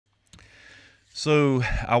So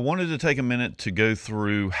I wanted to take a minute to go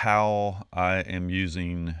through how I am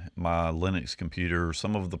using my Linux computer,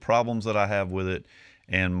 some of the problems that I have with it,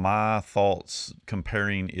 and my thoughts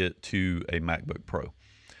comparing it to a MacBook Pro.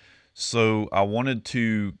 So I wanted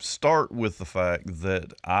to start with the fact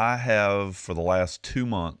that I have, for the last 2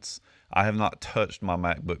 months, I have not touched my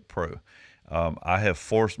MacBook Pro. I have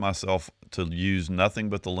forced myself to use nothing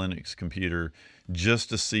but the Linux computer just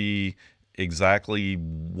to see exactly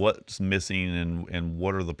what's missing and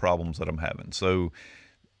what are the problems that I'm having. So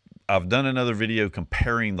I've done another video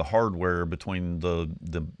comparing the hardware between the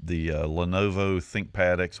Lenovo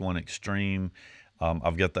Thinkpad X1 Extreme.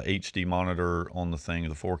 I've got the HD monitor on the thing,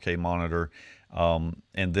 the 4K monitor.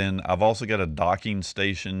 And then I've also got a docking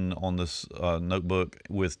station on this notebook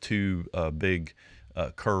with two big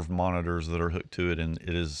curved monitors that are hooked to it, and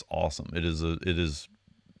it is awesome. It is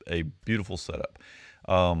a beautiful setup.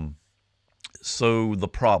 So the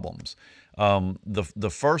problems. The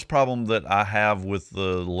first problem that I have with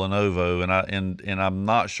the Lenovo, and I'm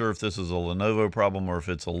not sure if this is a Lenovo problem or if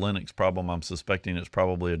it's a Linux problem. I'm suspecting it's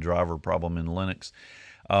probably a driver problem in Linux.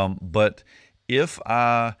 But if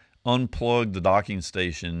I unplug the docking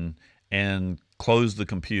station and close the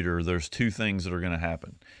computer, there's two things that are going to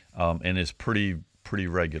happen, and it's pretty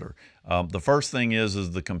regular. The first thing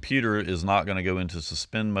is the computer is not going to go into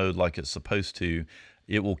suspend mode like it's supposed to.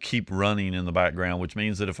 It will keep running in the background, which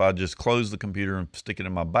means that if I just close the computer and stick it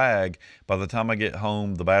in my bag, by the time I get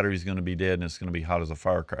home, the battery's going to be dead and it's going to be hot as a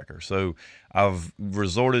firecracker. So I've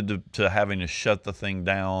resorted to having to shut the thing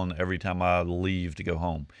down every time I leave to go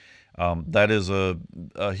home. That is a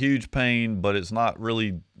huge pain, but it's not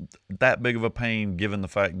really that big of a pain given the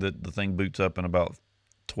fact that the thing boots up in about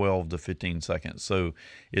 12 to 15 seconds. So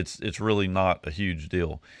it's really not a huge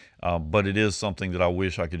deal, but it is something that I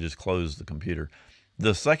wish I could just close the computer.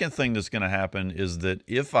 The second thing that's going to happen is that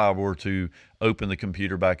if I were to open the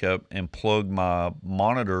computer back up and plug my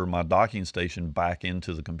monitor, my docking station back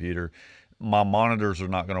into the computer, my monitors are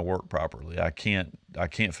not going to work properly. I can't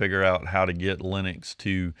figure out how to get Linux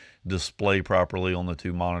to display properly on the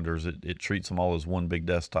two monitors. It treats them all as one big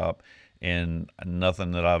desktop, and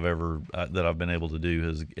nothing that I've ever that I've been able to do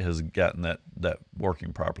has gotten that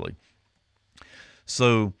working properly.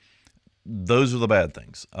 So those are the bad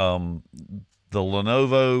things. The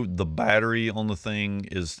Lenovo, the battery on the thing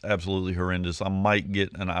is absolutely horrendous. I might get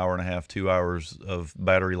an hour and a half, 2 hours of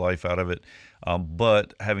battery life out of it.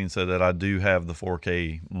 But having said that, I do have the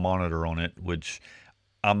 4K monitor on it, which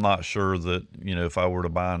I'm not sure that, if I were to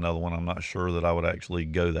buy another one, I'm not sure that I would actually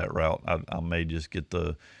go that route. I may just get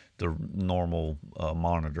the normal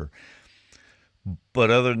monitor. But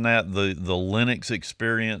other than that, the Linux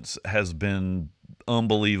experience has been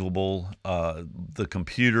unbelievable. The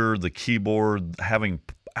computer, the keyboard, having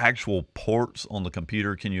actual ports on the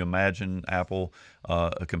computer. Can you imagine Apple,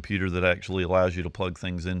 a computer that actually allows you to plug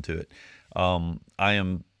things into it? I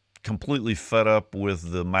am completely fed up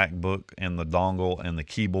with the MacBook and the dongle and the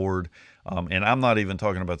keyboard. And I'm not even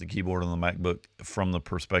talking about the keyboard on the MacBook from the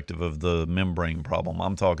perspective of the membrane problem.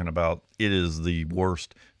 I'm talking about it is the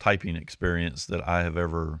worst typing experience that I have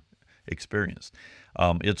ever experienced.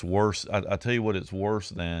 It's worse. I tell you what, it's worse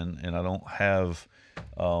than, and I don't have,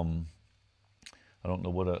 I don't know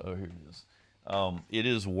what, oh, here it is. It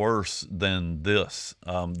is worse than this.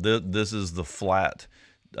 This is the flat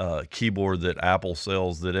keyboard that Apple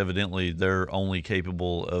sells, that evidently they're only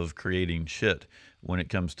capable of creating shit when it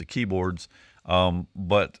comes to keyboards.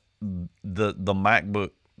 But the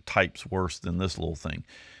MacBook types worse than this little thing.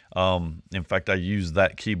 In fact, I use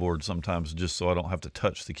that keyboard sometimes just so I don't have to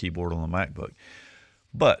touch the keyboard on the MacBook.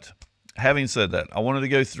 But having said that, I wanted to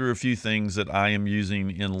go through a few things that I am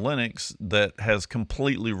using in Linux that has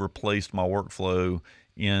completely replaced my workflow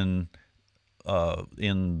on the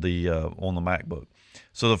MacBook.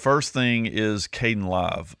 So the first thing is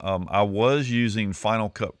Kdenlive. I was using Final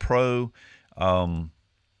Cut Pro, and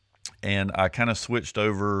I kind of switched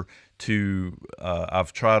over to,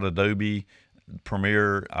 I've tried Adobe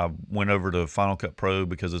Premiere. I went over to Final Cut Pro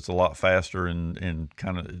because it's a lot faster and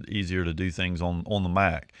kind of easier to do things on the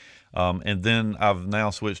Mac. And then I've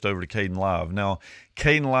now switched over to Kdenlive. Now,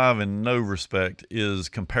 Kdenlive in no respect is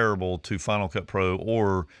comparable to Final Cut Pro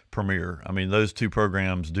or Premiere. I mean, those two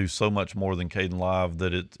programs do so much more than Kdenlive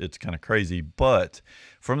that it's kind of crazy. But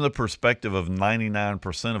from the perspective of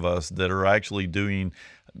 99% of us that are actually doing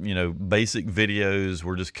basic videos,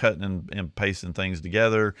 we're just cutting and pasting things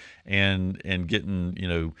together and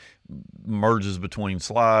getting, merges between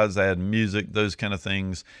slides, adding music, those kind of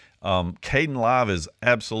things. Kdenlive is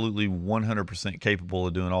absolutely 100% capable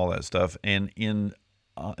of doing all that stuff. And in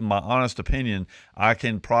my honest opinion, I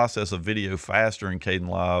can process a video faster in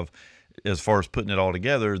Kdenlive as far as putting it all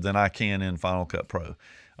together than I can in Final Cut Pro.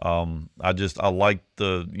 I like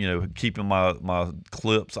the, keeping my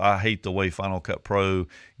clips. I hate the way Final Cut Pro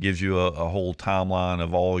gives you a whole timeline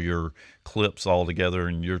of all your clips all together,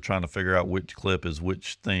 and you're trying to figure out which clip is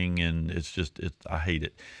which thing, and I hate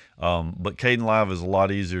it. But Kdenlive is a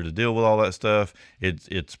lot easier to deal with all that stuff.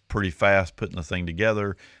 It's pretty fast putting the thing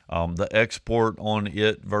together. The export on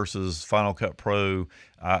it versus Final Cut Pro,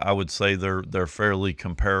 I would say they're fairly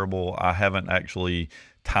comparable. I haven't actually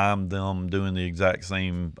timed them doing the exact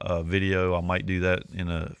same video. I might do that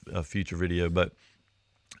in a future video, but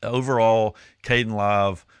overall,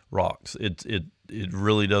 Kdenlive rocks. It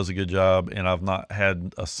really does a good job, and I've not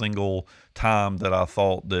had a single time that I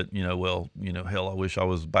thought that, hell, I wish I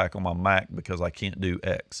was back on my Mac because I can't do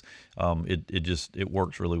X. It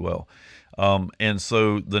works really well. And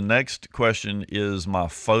so the next question is my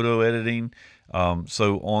photo editing.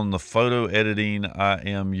 So on the photo editing, I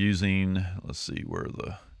am using, let's see where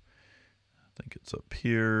I think it's up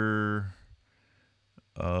here,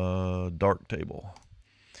 Darktable.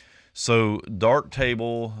 So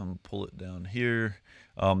Darktable, I'm gonna pull it down here.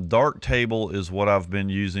 Darktable is what I've been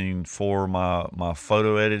using for my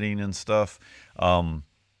photo editing and stuff. When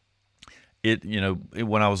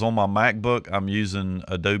I was on my MacBook, I'm using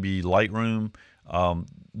Adobe Lightroom.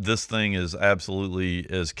 This thing is absolutely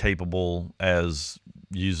as capable as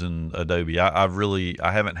using Adobe.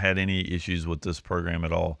 I haven't had any issues with this program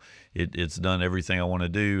at all. It's done everything I want to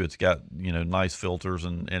do. It's got, nice filters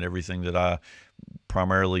and everything that I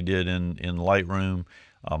primarily did in Lightroom.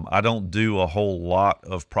 I don't do a whole lot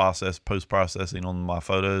of post-processing on my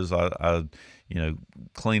photos. I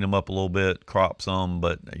clean them up a little bit, crop some,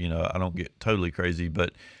 but I don't get totally crazy.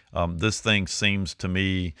 But this thing seems to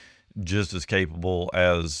me just as capable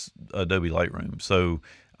as Adobe Lightroom. So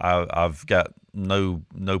I've got no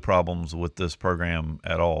problems with this program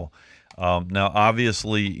at all. Now,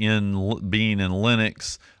 obviously, being in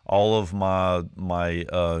Linux, all of my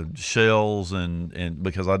shells and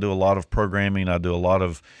because I do a lot of programming, I do a lot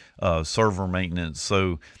of server maintenance.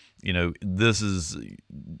 So, this is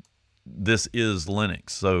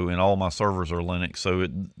Linux. So, and all my servers are Linux. So,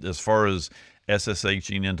 as far as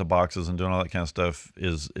SSHing into boxes and doing all that kind of stuff,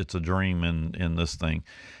 it's a dream in this thing.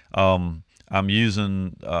 We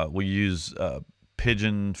use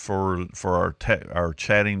Pigeon for our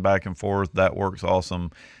chatting back and forth. That works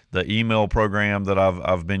awesome. The email program that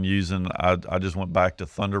I've been using, I just went back to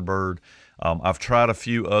Thunderbird. I've tried a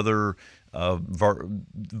few other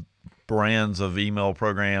brands of email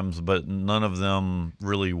programs, but none of them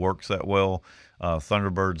really works that well.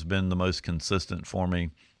 Thunderbird's been the most consistent for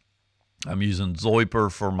me. I'm using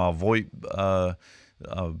Zoiper for my VoIP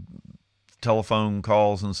telephone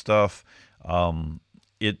calls and stuff.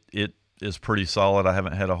 It is pretty solid. I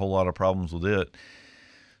haven't had a whole lot of problems with it.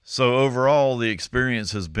 So overall, the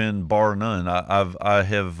experience has been bar none. I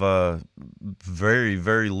have very,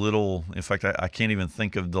 very little. In fact, I can't even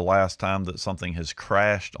think of the last time that something has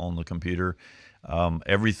crashed on the computer.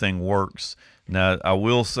 Everything works. Now, I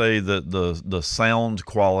will say that the sound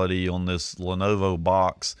quality on this Lenovo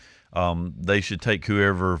box, they should take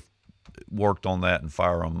whoever worked on that and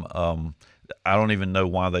fire them. I don't even know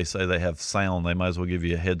why they say they have sound. They might as well give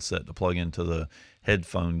you a headset to plug into the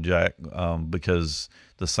headphone jack, because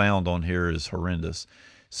the sound on here is horrendous.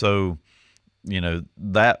 So,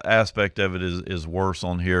 that aspect of it is worse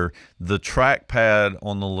on here. The trackpad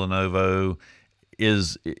on the Lenovo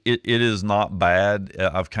it is not bad.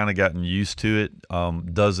 I've kind of gotten used to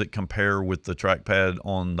it. Does it compare with the trackpad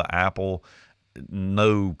on the Apple?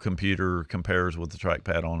 No computer compares with the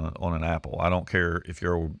trackpad on an Apple. I don't care if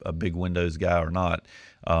you're a big Windows guy or not.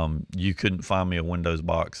 You couldn't find me a Windows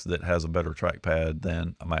box that has a better trackpad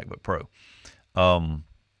than a MacBook Pro.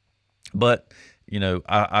 But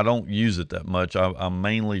I don't use it that much. I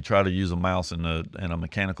mainly try to use a mouse and a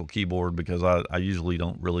mechanical keyboard because I usually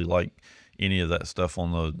don't really like any of that stuff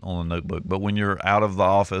on the notebook. But when you're out of the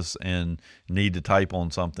office and need to type on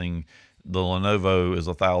something, the Lenovo is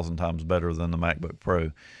 1,000 times better than the MacBook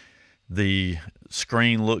Pro. The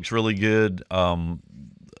screen looks really good.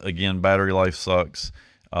 Again, battery life sucks.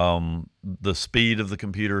 The speed of the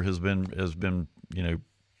computer has been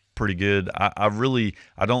pretty good.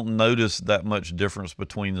 I don't notice that much difference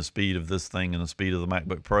between the speed of this thing and the speed of the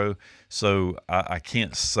MacBook Pro. So I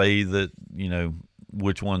can't say that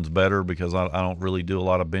which one's better because I don't really do a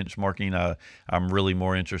lot of benchmarking. I'm really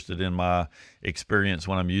more interested in my experience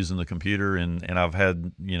when I'm using the computer, and I've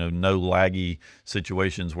had no laggy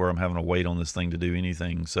situations where I'm having to wait on this thing to do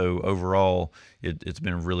anything. So overall, it's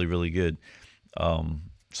been really, really good.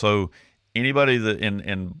 So anybody that,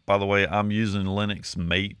 and by the way, I'm using Linux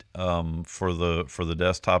Mate for the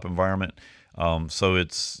desktop environment. So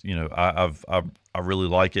it's, you know, I really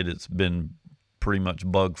like it. It's been pretty much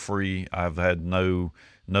bug free. I've had no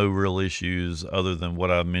real issues other than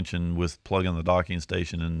what I mentioned with plugging the docking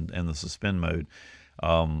station and the suspend mode.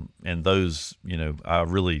 And those, you know,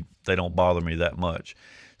 they don't bother me that much.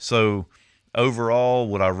 So overall,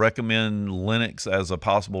 would I recommend Linux as a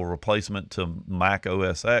possible replacement to Mac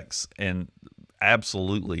OS X? And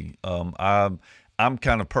absolutely. I'm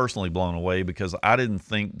kind of personally blown away because I didn't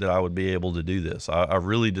think that I would be able to do this. I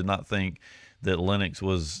really did not think that Linux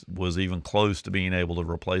was even close to being able to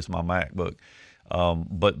replace my MacBook.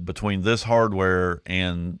 But between this hardware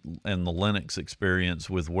and the Linux experience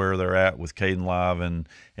with where they're at with Kdenlive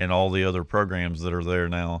and all the other programs that are there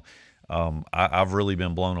now, I've really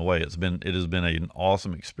been blown away. It has been an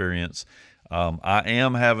awesome experience. I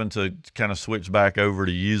am having to kind of switch back over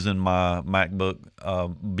to using my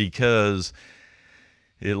MacBook because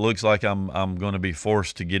it looks like I'm going to be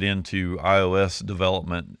forced to get into iOS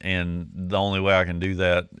development, and the only way I can do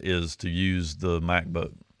that is to use the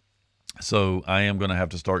MacBook. So I am going to have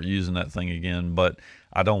to start using that thing again, but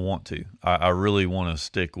I don't want to. I really want to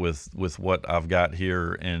stick with what I've got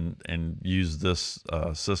here and use this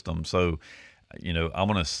system. So, you know, I'm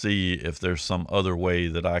going to see if there's some other way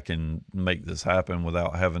that I can make this happen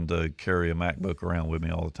without having to carry a MacBook around with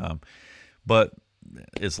me all the time. But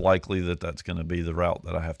it's likely that that's going to be the route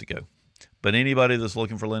that I have to go. But anybody that's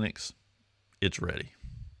looking for Linux, it's ready.